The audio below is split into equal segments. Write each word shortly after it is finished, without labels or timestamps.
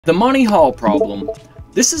The Monty Hall problem.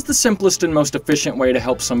 This is the simplest and most efficient way to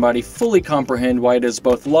help somebody fully comprehend why it is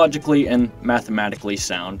both logically and mathematically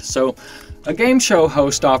sound. So, a game show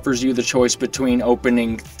host offers you the choice between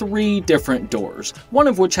opening 3 different doors, one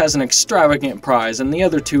of which has an extravagant prize and the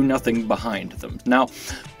other 2 nothing behind them. Now,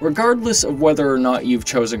 regardless of whether or not you've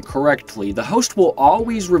chosen correctly, the host will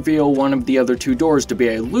always reveal one of the other 2 doors to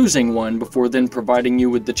be a losing one before then providing you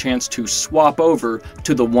with the chance to swap over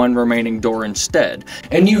to the one remaining door instead.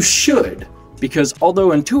 And you should! Because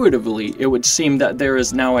although intuitively it would seem that there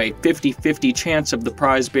is now a 50-50 chance of the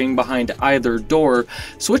prize being behind either door,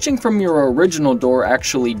 switching from your original door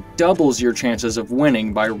actually doubles your chances of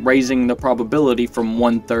winning by raising the probability from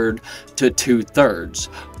 1/3 to 2/3.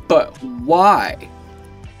 But why?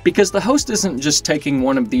 Because the host isn't just taking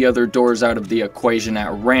one of the other doors out of the equation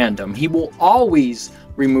at random. He will always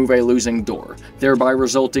remove a losing door, thereby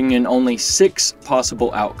resulting in only 6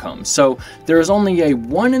 possible outcomes. So there is only a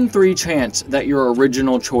 1 in 3 chance that your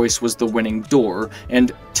original choice was the winning door,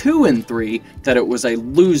 and 2 in 3 that it was a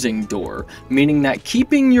losing door, meaning that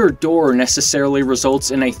keeping your door necessarily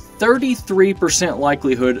results in a 33%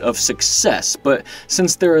 likelihood of success. But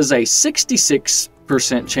since there is a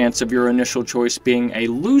 66% chance of your initial choice being a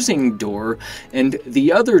losing door, and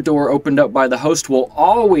the other door opened up by the host will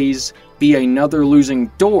always be another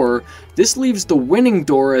losing door, this leaves the winning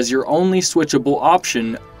door as your only switchable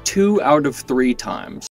option 2 out of 3 times.